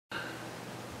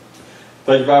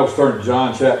Take your Bibles, turn to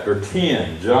John chapter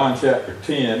 10. John chapter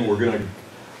 10, we're going to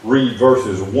read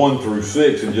verses 1 through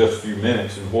 6 in just a few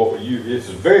minutes. And it's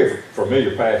a very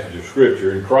familiar passage of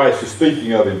Scripture, and Christ is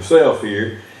speaking of himself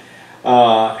here.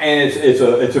 And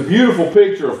it's a beautiful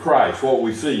picture of Christ, what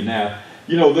we see. Now,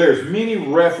 you know, there's many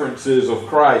references of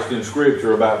Christ in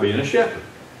Scripture about being a shepherd.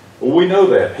 Well, we know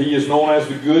that. He is known as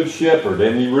the Good Shepherd,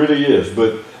 and he really is.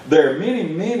 But there are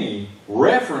many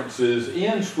references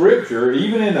in Scripture,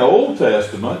 even in the Old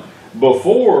Testament,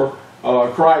 before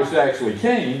Christ actually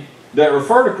came, that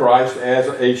refer to Christ as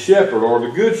a shepherd or the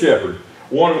Good Shepherd.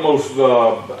 One of the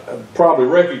most probably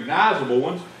recognizable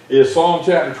ones is Psalm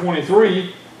chapter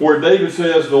 23, where David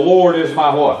says, "The Lord is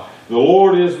my what? The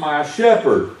Lord is my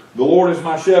shepherd. The Lord is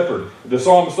my shepherd." The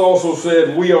psalmist also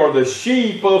said, "We are the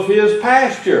sheep of his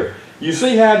pasture." You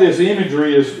see how this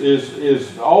imagery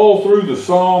is all through the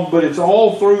psalm, but it's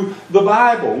all through the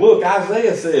Bible. Look,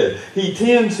 Isaiah said, "He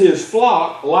tends his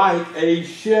flock like a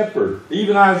shepherd."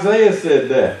 Even Isaiah said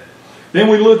that. Then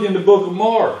we look in the book of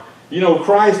Mark. You know,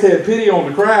 Christ had pity on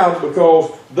the crowds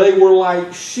because they were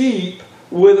like sheep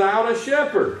without a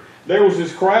shepherd. There was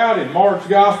this crowd in Mark's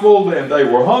gospel, and they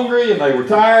were hungry and they were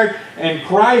tired, and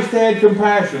Christ had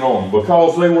compassion on them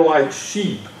because they were like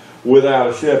sheep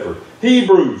without a shepherd.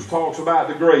 Hebrews talks about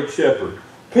the great shepherd.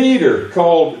 Peter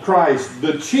called Christ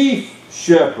the chief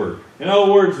shepherd. In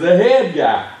other words, the head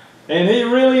guy. And he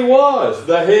really was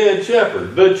the head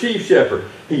shepherd, the chief shepherd.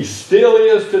 He still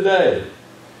is today.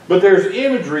 But there's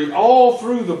imagery all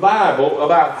through the Bible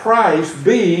about Christ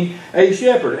being a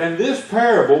shepherd. And this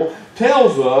parable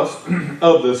tells us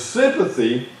of the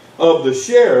sympathy of the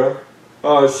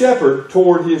shepherd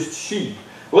toward his sheep.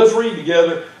 Let's read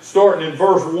together, starting in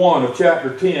verse 1 of chapter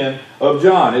 10 of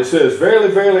John. It says, "Verily,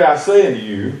 verily, I say unto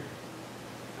you,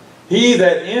 he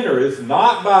that entereth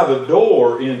not by the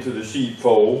door into the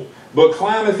sheepfold, but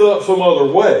climbeth up some other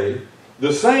way,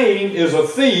 the same is a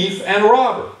thief and a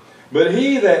robber. But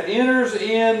he that enters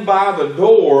in by the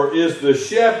door is the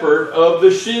shepherd of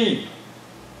the sheep.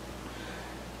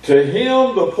 To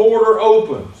him the porter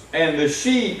opens, and the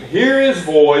sheep hear his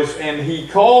voice, and he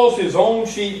calls his own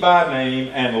sheep by name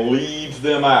and leads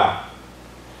them out.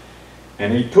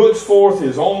 And he puts forth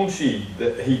his own sheep,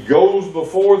 that he goes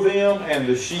before them, and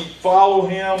the sheep follow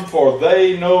him, for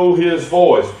they know his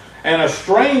voice. And a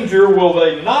stranger will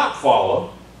they not follow,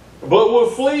 but will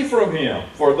flee from him,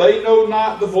 for they know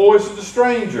not the voice of the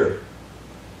stranger."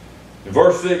 And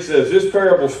verse 6 says, "This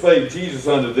parable spake Jesus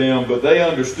unto them, but they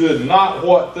understood not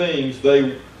what things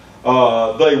they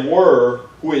were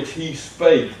which he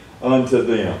spake unto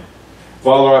them."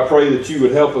 Father, I pray that you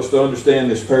would help us to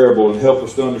understand this parable and help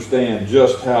us to understand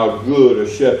just how good a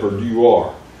shepherd you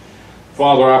are.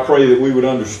 Father, I pray that we would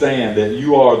understand that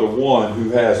you are the one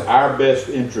who has our best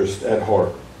interest at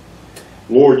heart.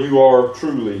 Lord, you are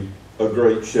truly a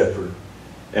great shepherd.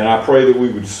 And I pray that we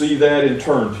would see that and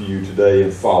turn to you today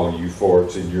and follow you, for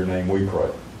it's in your name we pray.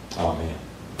 Amen.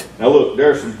 Now look,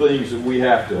 there are some things that we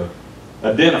have to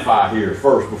identify here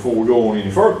first before we go on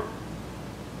any further.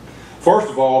 First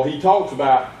of all, he talks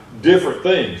about different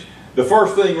things. The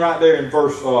first thing right there in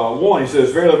verse 1, he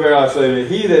says, "Verily, verily, I say unto you,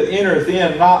 he that entereth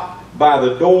in not by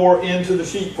the door into the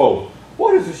sheepfold."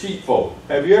 What is a sheepfold?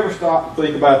 Have you ever stopped to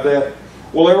think about that?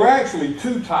 Well, there were actually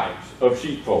two types of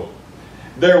sheepfold.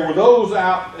 There were those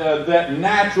out that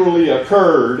naturally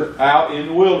occurred out in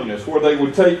the wilderness, where they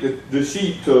would take the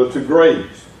sheep to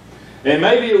graze. And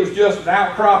maybe it was just an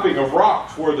outcropping of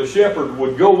rocks where the shepherd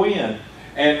would go in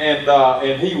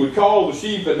and he would call the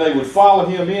sheep, and they would follow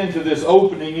him into this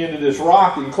opening, into this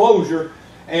rock enclosure,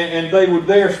 and they would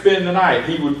there spend the night.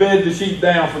 He would bed the sheep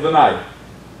down for the night.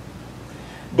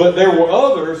 But there were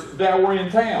others that were in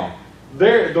town.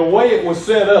 The way it was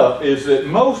set up is that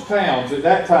most towns at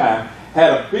that time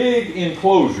had a big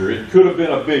enclosure. It could have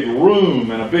been a big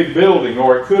room in a big building,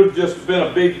 or it could have just been a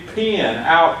big pen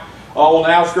out on the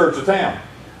outskirts of town.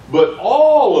 But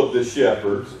all of the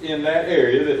shepherds in that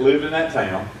area that lived in that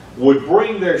town would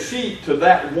bring their sheep to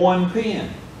that one pen.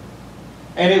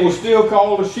 And it was still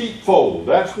called a sheepfold.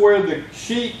 That's where the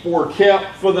sheep were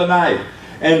kept for the night.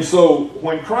 And so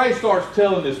when Christ starts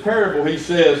telling this parable, he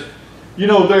says, you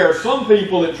know, there are some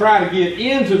people that try to get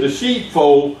into the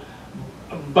sheepfold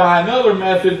by another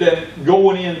method than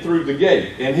going in through the gate.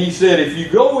 And he said, if you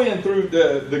go in through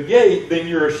the gate, then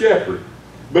you're a shepherd.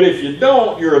 But if you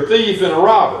don't, you're a thief and a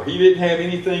robber. He didn't have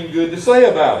anything good to say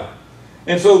about it.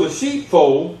 And so the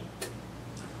sheepfold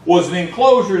was an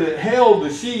enclosure that held the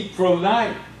sheep for the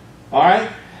night. All right?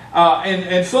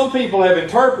 And some people have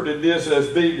interpreted this as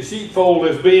being the sheepfold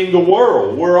as being the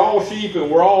world. We're all sheep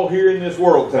and we're all here in this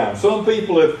world time. Some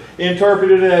people have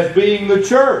interpreted it as being the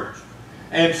church.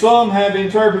 and some have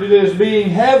interpreted it as being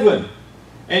heaven.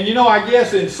 And you know, I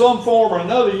guess in some form or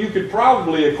another, you could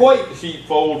probably equate the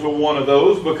sheepfold to one of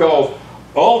those, because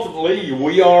ultimately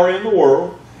we are in the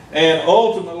world, and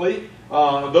ultimately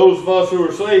those of us who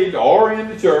are saved are in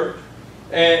the church,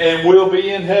 and will be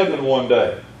in heaven one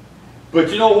day.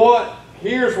 But you know what?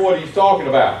 Here's what he's talking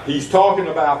about. He's talking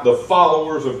about the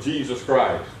followers of Jesus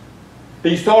Christ.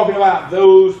 He's talking about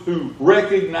those who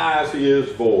recognize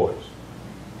his voice.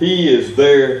 He is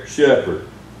their shepherd.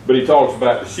 But he talks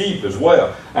about the sheep as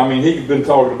well. I mean, he could have been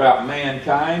talking about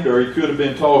mankind, or he could have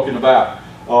been talking about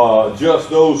just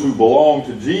those who belong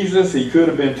to Jesus. He could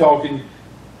have been talking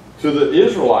to the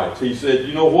Israelites. He said,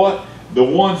 you know what? The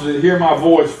ones that hear my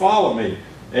voice follow me.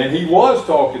 And he was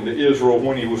talking to Israel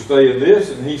when he was saying this,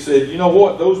 and he said, you know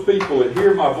what? Those people that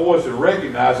hear my voice and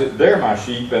recognize it, they're my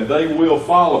sheep, and they will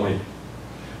follow me.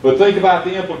 But think about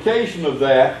the implication of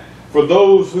that for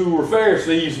those who were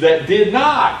Pharisees that did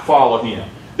not follow him,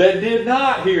 that did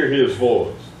not hear his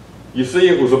voice. You see,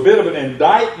 it was a bit of an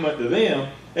indictment to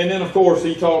them. And then, of course,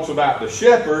 he talks about the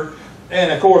shepherd,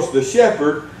 and, of course, the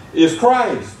shepherd is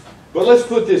Christ. But let's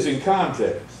put this in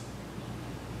context.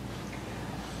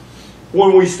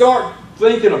 When we start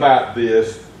thinking about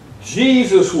this,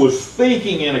 Jesus was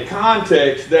speaking in a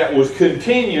context that was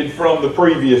continued from the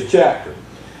previous chapter.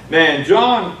 Now, in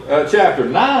John chapter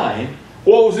 9,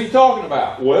 what was he talking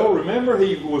about? Well, remember,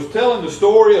 he was telling the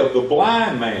story of the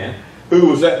blind man who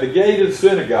was at the gate of the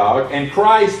synagogue, and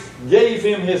Christ gave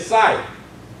him his sight.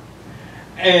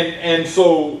 And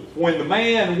so when the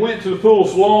man went to the pool of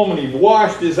Siloam and he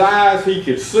washed his eyes, he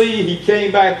could see. He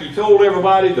came back, he told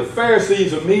everybody. The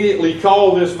Pharisees immediately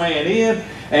called this man in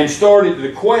and started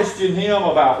to question him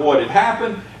about what had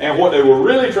happened. And what they were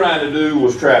really trying to do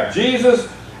was trap Jesus.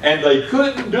 And they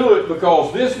couldn't do it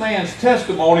because this man's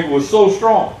testimony was so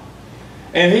strong.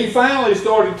 And he finally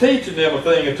started teaching them a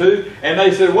thing or two, and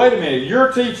they said, wait a minute,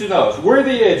 you're teaching us. We're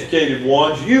the educated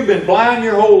ones. You've been blind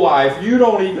your whole life. You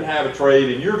don't even have a trade,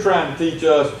 and you're trying to teach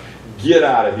us. Get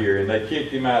out of here. And they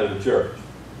kicked him out of the church.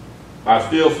 I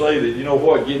still say that, you know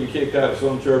what, getting kicked out of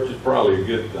some church is probably a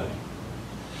good thing,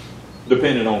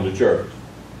 depending on the church.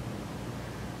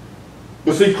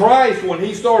 But see, Christ, when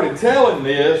he started telling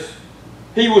this,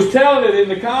 he was telling it in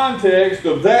the context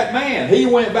of that man. He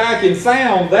went back and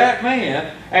found that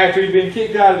man after he'd been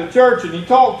kicked out of the church, and he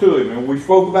talked to him. And we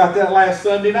spoke about that last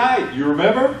Sunday night. You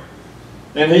remember?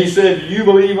 And he said, do you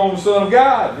believe on the Son of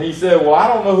God? And he said, well, I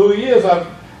don't know who he is.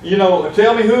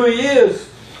 Tell me who he is.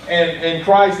 And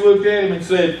Christ looked at him and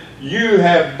said, you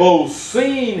have both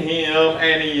seen him,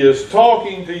 and he is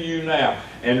talking to you now.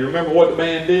 And remember what the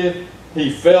man did?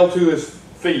 He fell to his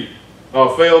feet,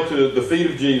 fell to the feet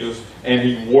of Jesus, and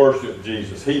he worshiped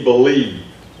Jesus. He believed.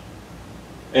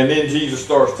 And then Jesus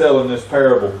starts telling this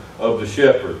parable of the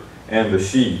shepherd and the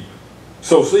sheep.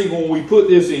 So see, when we put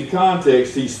this in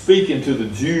context, he's speaking to the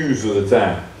Jews of the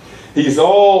time. He's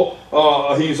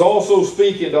also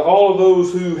speaking to all of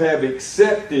those who have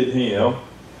accepted him,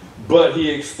 but he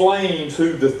explains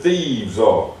who the thieves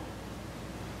are.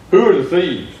 Who are the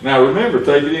thieves? Now remember,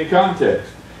 take it in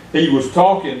context. He was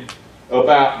talking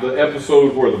about the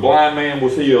episode where the blind man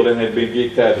was healed and had been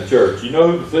kicked out of the church. You know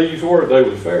who the thieves were? They were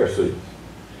the Pharisees.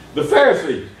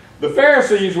 The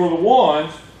Pharisees were the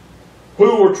ones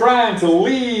who were trying to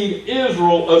lead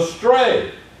Israel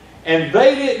astray. And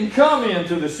they didn't come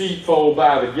into the sheepfold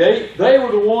by the gate. They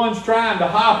were the ones trying to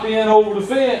hop in over the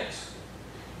fence.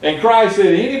 And Christ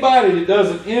said, anybody that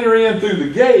doesn't enter in through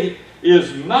the gate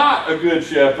is not a good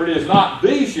shepherd, is not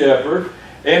the shepherd,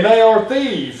 and they are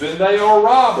thieves and they are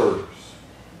robbers.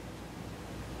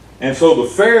 And so the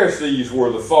Pharisees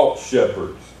were the false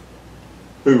shepherds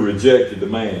who rejected the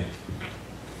man.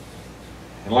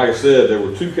 And like I said, there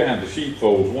were two kinds of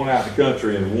sheepfolds, one out in the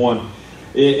country and one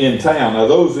in town. Now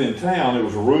those in town, it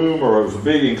was a room or it was a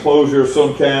big enclosure of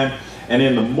some kind. And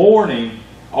in the morning,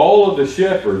 all of the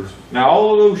shepherds, now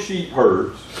all of those sheep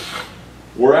herds,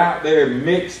 were out there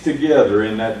mixed together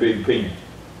in that big pen.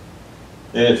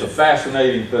 And it's a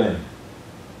fascinating thing.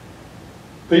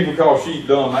 People call sheep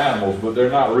dumb animals, but they're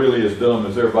not really as dumb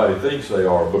as everybody thinks they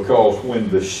are, because when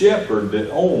the shepherd that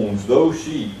owns those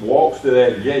sheep walks to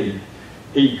that gate,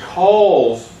 he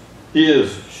calls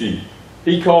his sheep.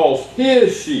 He calls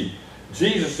his sheep.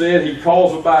 Jesus said he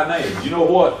calls them by name. You know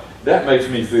what? That makes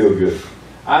me feel good.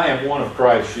 I am one of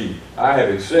Christ's sheep. I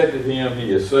have accepted him.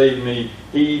 He has saved me.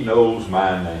 He knows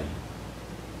my name.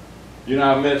 You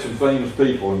know, I've met some famous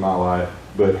people in my life,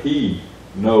 but he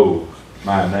knows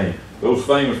my name. Those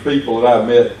famous people that I've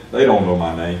met, they don't know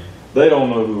my name. They don't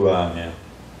know who I am.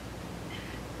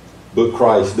 But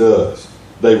Christ does.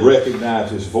 They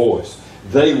recognize his voice.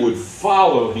 they would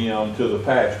follow him to the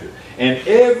pasture. And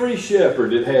every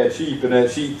shepherd that had sheep in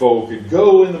that sheepfold could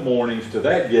go in the mornings to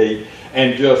that gate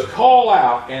and just call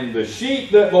out, and the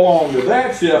sheep that belonged to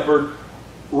that shepherd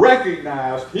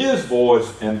recognized his voice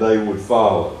and they would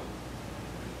follow.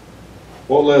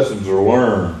 What lessons are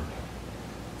learned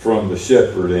from the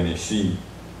shepherd and his sheep?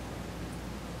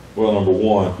 Well, number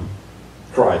one,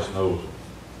 Christ knows them.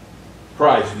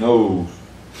 Christ knows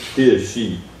his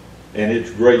sheep, and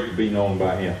it's great to be known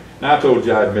by him. Now, I told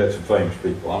you I'd met some famous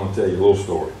people. I'm going to tell you a little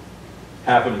story.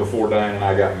 Happened before Diane and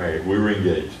I got married. We were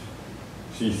engaged.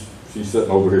 She's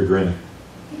sitting over here grinning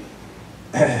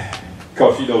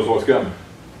because she knows what's coming.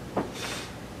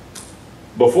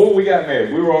 Before we got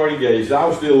married, we were already engaged. I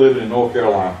was still living in North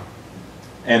Carolina,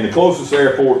 and the closest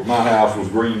airport to my house was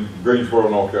Greensboro,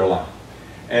 North Carolina.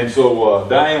 And so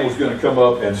Diane was going to come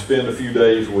up and spend a few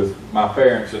days with my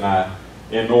parents and I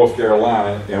in North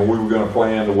Carolina, and we were going to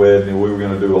plan the wedding, and we were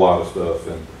going to do a lot of stuff.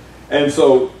 And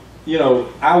so, you know,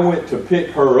 I went to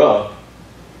pick her up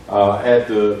at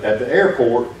the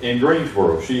airport in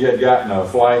Greensboro. She had gotten a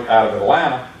flight out of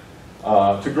Atlanta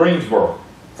to Greensboro.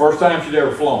 First time she'd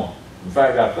ever flown. In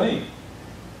fact, I think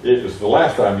it was the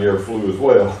last time you ever flew as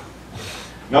well.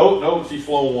 No, she's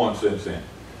flown once since then.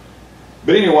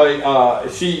 But anyway,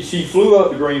 she flew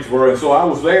up to Greensboro, and so I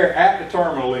was there at the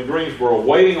terminal in Greensboro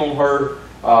waiting on her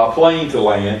plane to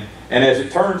land. And as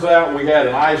it turns out, we had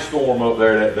an ice storm up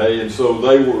there that day, and so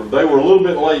they were a little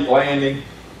bit late landing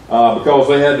because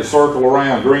they had to circle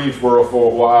around Greensboro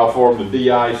for a while for them to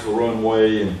de-ice the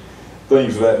runway and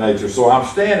things of that nature. So I'm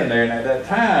standing there, and at that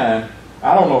time,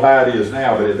 I don't know how it is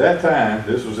now, but at that time,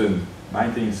 this was in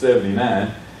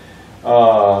 1979,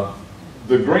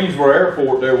 the Greensboro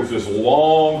Airport, there was this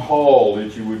long hall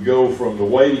that you would go from the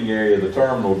waiting area of the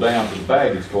terminal down to the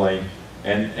baggage claim,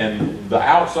 and the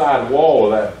outside wall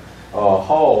of that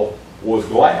hall was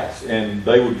glass, and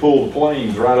they would pull the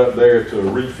planes right up there to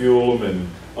refuel them and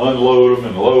unload them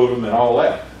and load them and all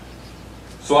that.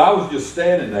 So I was just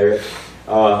standing there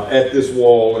at this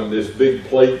wall and this big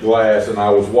plate glass, and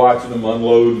I was watching them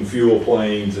unload and fuel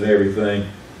planes and everything,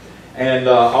 and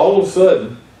all of a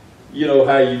sudden, you know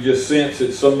how you just sense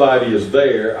that somebody is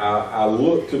there. I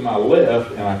looked to my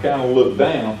left, and I kind of looked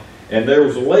down, and there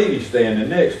was a lady standing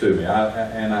next to me.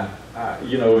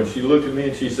 And she looked at me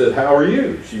and she said, "How are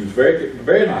you?" She was very,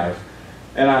 very nice.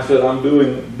 And I said, "I'm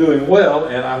doing well,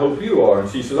 and I hope you are." And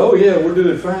she said, "Oh yeah, we're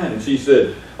doing fine." And she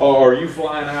said, "Oh, are you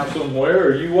flying out somewhere,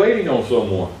 or are you waiting on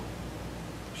someone?"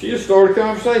 She just started a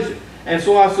conversation. And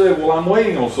so I said, "Well, I'm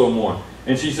waiting on someone."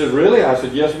 And she said, "Really?" I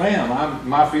said, "Yes, ma'am.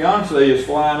 My fiance is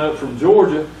flying up from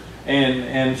Georgia,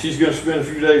 and she's going to spend a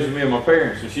few days with me and my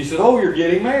parents." And she said, "Oh, you're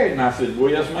getting married?" And I said,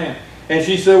 "Well, yes, ma'am." And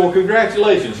she said, "Well,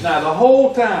 congratulations." Now, the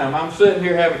whole time I'm sitting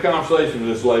here having a conversation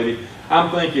with this lady,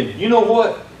 I'm thinking, you know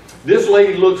what? This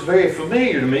lady looks very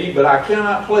familiar to me, but I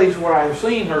cannot place where I have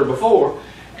seen her before.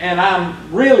 And I'm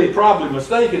really probably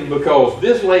mistaken, because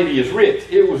this lady is rich.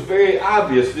 It was very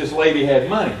obvious this lady had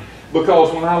money,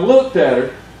 because when I looked at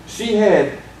her, she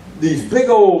had these big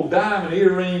old diamond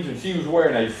earrings, and she was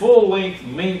wearing a full-length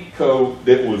mink coat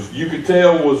that was, you could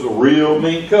tell was a real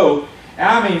mink coat.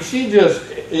 I mean,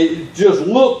 it just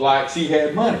looked like she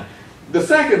had money. The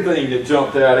second thing that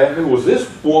jumped out at me was this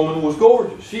woman was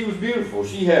gorgeous. She was beautiful.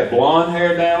 She had blonde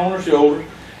hair down on her shoulders,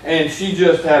 and she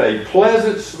just had a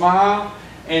pleasant smile,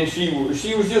 and she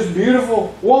was just a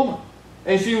beautiful woman,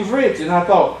 and she was rich. And I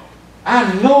thought,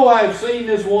 I know I've seen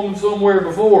this woman somewhere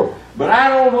before, but I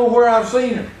don't know where I've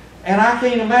seen her. And I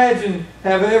can't imagine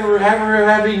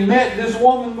having met this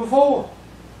woman before.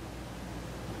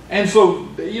 And so,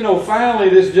 you know, finally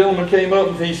this gentleman came up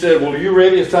and he said, "Well, are you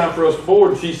ready? It's time for us to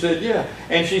board." And she said, "Yeah."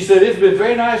 And she said, "It's been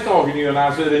very nice talking to you." And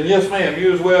I said, "And yes, ma'am,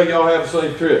 you as well. Y'all have a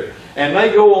safe trip." And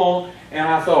they go on, and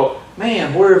I thought,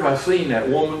 man, where have I seen that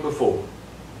woman before?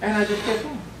 And I just kept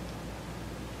on.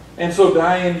 And so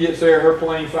Diane gets there, her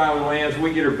plane finally lands,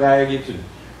 we get her baggage, and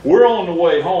we're on the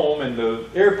way home, and the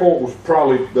airport was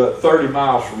probably 30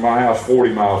 miles from my house,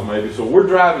 40 miles maybe, so we're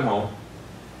driving home.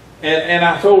 And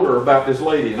I told her about this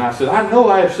lady, and I said, "I know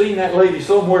I have seen that lady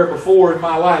somewhere before in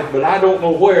my life, but I don't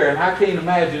know where, and I can't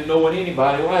imagine knowing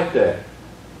anybody like that."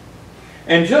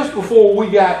 And just before we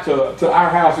got to our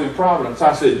house in Providence,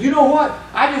 I said, "You know what?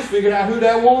 I just figured out who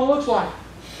that woman looks like."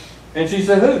 And she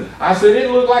said, "Who?" I said,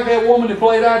 "It looked like that woman that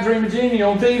played I Dream of Jeannie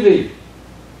on TV."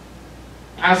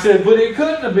 I said, "But it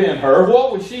couldn't have been her.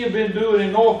 What would she have been doing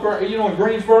in in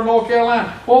Greensboro, North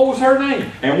Carolina? What was her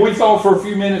name?" And we thought for a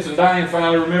few minutes, and Diane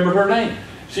finally remembered her name.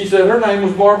 She said her name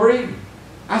was Barbara Eden.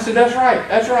 I said, "That's right,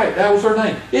 that was her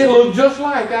name. It looked just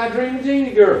like I Dream of Jeannie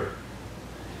girl."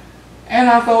 And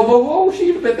I thought, well,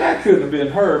 but that couldn't have been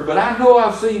her. But I know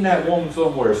I've seen that woman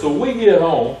somewhere. So we get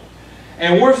home,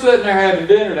 and we're sitting there having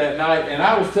dinner that night, and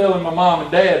I was telling my mom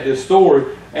and dad this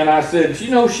story, and I said,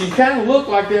 you know, she kind of looked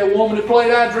like that woman that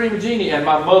played I Dream of Jeannie. And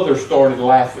my mother started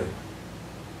laughing.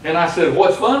 And I said,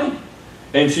 what's funny?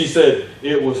 And she said,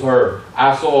 it was her.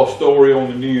 I saw a story on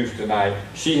the news tonight.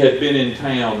 She had been in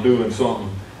town doing something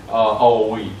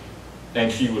all week, and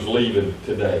she was leaving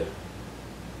today.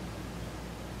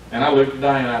 And I looked at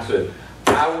Diane and I said,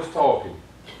 I was talking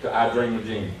to I Dream of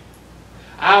Jeannie.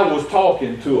 I was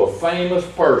talking to a famous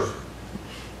person,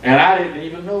 and I didn't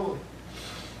even know it.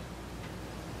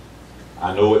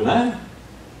 I know it now.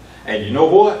 And you know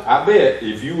what? I bet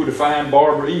if you were to find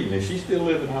Barbara Eden, if she's still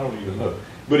living, I don't even know.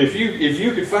 But if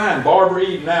you could find Barbara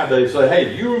Eden nowadays, say,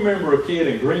 hey, you remember a kid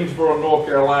in Greensboro, North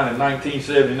Carolina in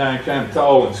 1979, kind of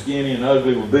tall and skinny and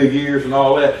ugly with big ears and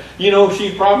all that? You know,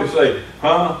 she'd probably say,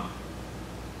 huh?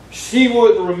 She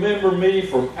wouldn't remember me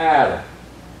from Adam.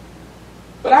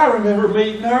 But I remember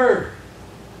meeting her.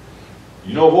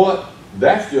 You know what?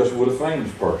 That's just with a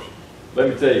famous person. Let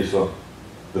me tell you something.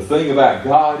 The thing about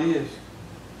God is,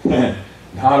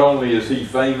 not only is He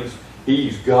famous,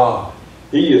 He's God.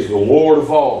 He is the Lord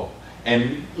of all.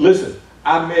 And listen,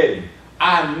 I met Him.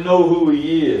 I know who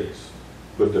He is.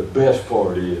 But the best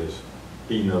part is,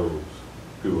 He knows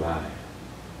who I am.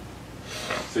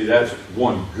 See, that's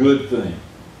one good thing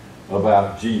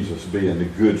about Jesus being the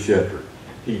good shepherd.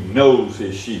 He knows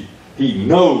His sheep. He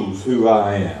knows who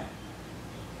I am.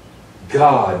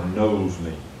 God knows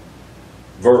me.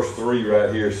 Verse 3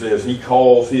 right here says He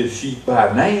calls His sheep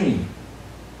by name.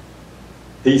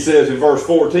 He says in verse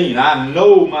 14, I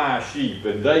know my sheep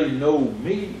and they know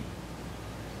me.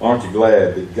 Aren't you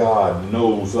glad that God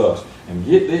knows us? And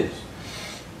get this,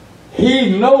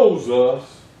 He knows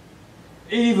us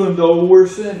even though we're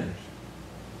sinners.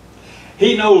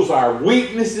 He knows our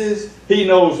weaknesses. He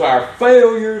knows our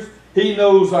failures. He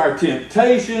knows our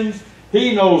temptations.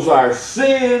 He knows our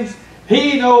sins.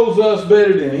 He knows us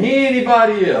better than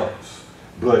anybody else.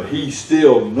 But He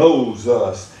still knows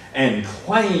us and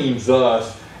claims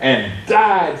us and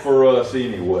died for us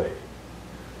anyway.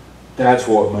 That's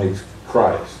what makes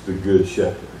Christ the Good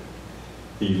Shepherd.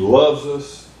 He loves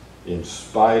us in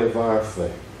spite of our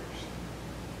failures.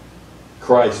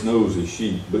 Christ knows His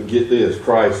sheep, but get this,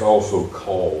 Christ also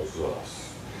calls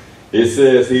us. It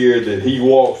says here that He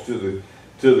walks to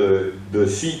the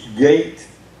sheep gate.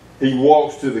 He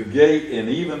walks to the gate, and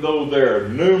even though there are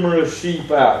numerous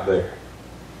sheep out there,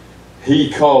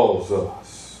 He calls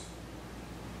us.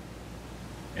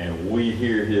 And we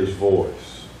hear His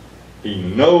voice. He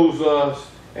knows us,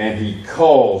 and He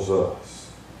calls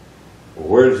us. Well,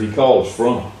 where does He call us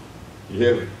from?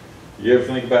 You ever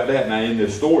think about that? Now, in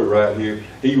this story right here,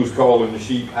 He was calling the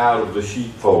sheep out of the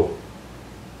sheepfold.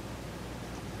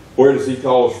 Where does He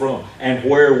call us from? And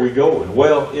where are we going?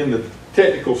 Well, in the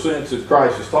technical sense that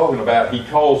Christ is talking about, He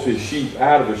calls His sheep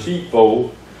out of the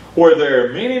sheepfold. Where there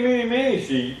are many, many, many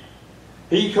sheep,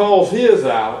 He calls His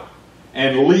out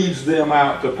and leads them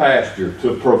out to pasture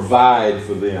to provide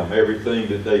for them everything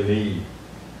that they need.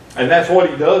 And that's what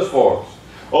He does for us.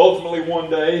 Ultimately, one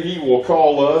day, He will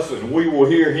call us and we will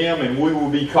hear Him and we will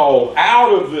be called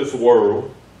out of this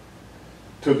world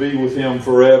to be with Him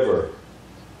forever.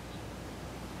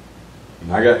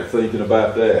 And I got to thinking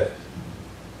about that.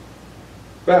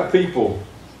 About people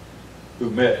who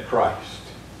met Christ,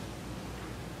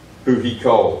 who He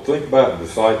called. Think about the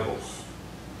disciples.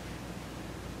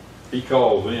 He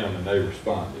called them and they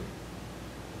responded.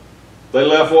 They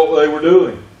left what they were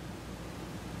doing.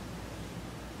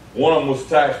 One of them was a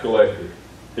tax collector.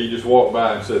 He just walked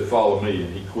by and said, follow me,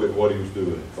 and he quit what he was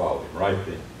doing and followed Him right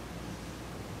then.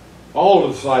 All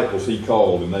the disciples He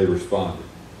called and they responded.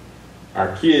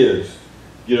 Our kids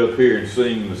get up here and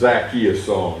sing the Zacchaeus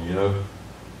song, you know.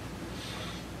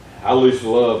 I used to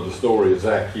love the story of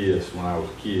Zacchaeus when I was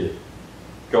a kid,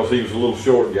 because he was a little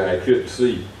short guy, he couldn't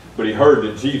see. But he heard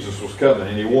that Jesus was coming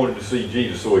and he wanted to see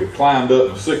Jesus, so he climbed up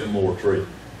in a sycamore tree.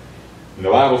 And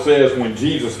the Bible says when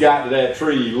Jesus got to that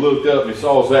tree, He looked up and He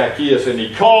saw Zacchaeus, and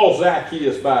He called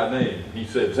Zacchaeus by name. He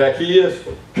said, Zacchaeus,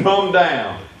 come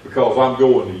down, because I'm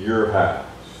going to your house.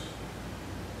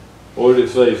 What did it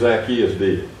say Zacchaeus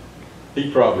did?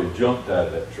 He probably jumped out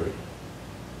of that tree.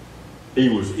 He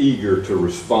was eager to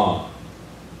respond.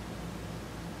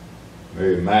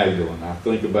 Mary Magdalene, I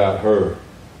think about her.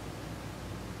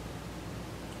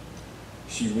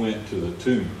 She went to the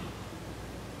tomb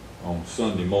on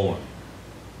Sunday morning.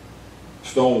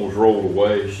 Stone was rolled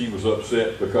away. She was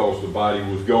upset because the body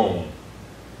was gone.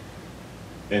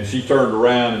 And she turned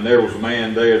around and there was a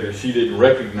man there that she didn't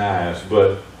recognize,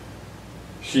 but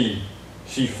she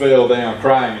she fell down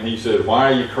crying, and he said,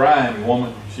 "Why are you crying,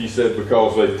 woman?" She said,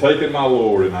 "Because they've taken my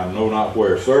Lord, and I know not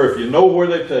where. Sir, if you know where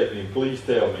they've taken him, please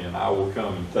tell me, and I will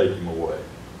come and take him away."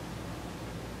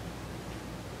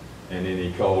 And then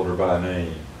he called her by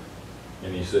name,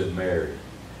 and he said, "Mary."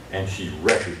 And she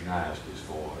recognized his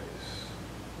voice.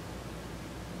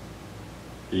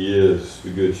 He is the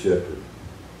Good Shepherd.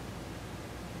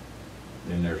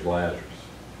 Then there's Lazarus.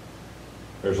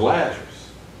 There's Lazarus.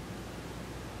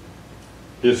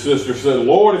 His sister said,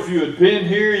 "Lord, if you had been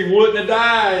here, he wouldn't have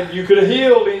died. You could have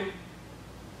healed him."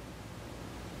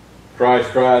 Christ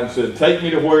cried and said, "Take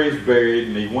me to where he's buried."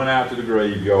 And he went out to the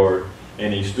graveyard,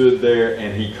 and he stood there,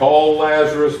 and he called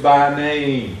Lazarus by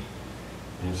name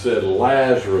and said,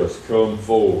 "Lazarus, come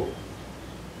forth."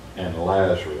 And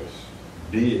Lazarus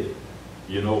did.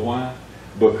 You know why?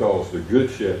 Because the Good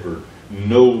Shepherd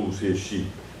knows his sheep.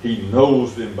 He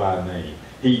knows them by name.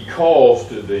 He calls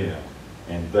to them,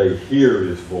 and they hear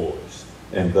his voice,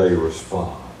 and they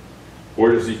respond.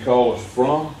 Where does he call us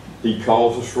from? He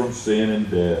calls us from sin and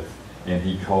death, and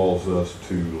he calls us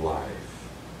to life.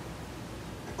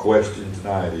 The question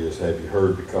tonight is, have you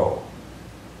heard the call?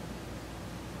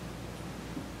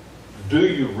 Do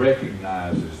you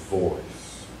recognize his voice?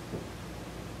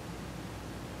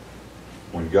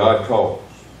 When God calls,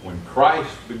 when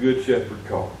Christ the Good Shepherd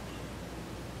calls,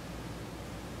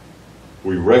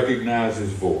 we recognize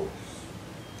his voice.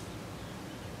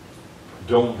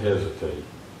 Don't hesitate.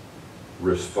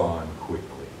 Respond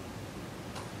quickly.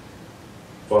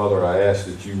 Father, I ask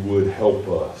that you would help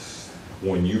us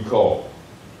when you call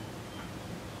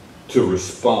to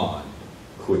respond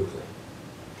quickly.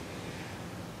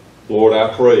 Lord,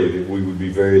 I pray that we would be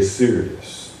very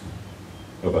serious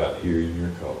about hearing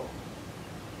your call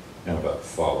and about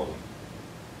following.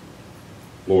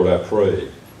 Lord, I pray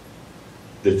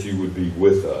that you would be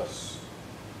with us.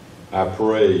 I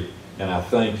pray and I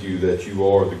thank you that you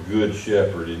are the Good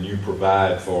Shepherd, and you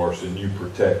provide for us and you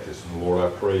protect us. And Lord,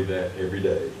 I pray that every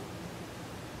day.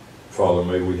 Father,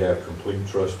 may we have complete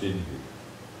trust in you.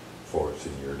 For it's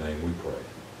in your name we pray.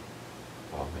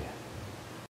 Amen.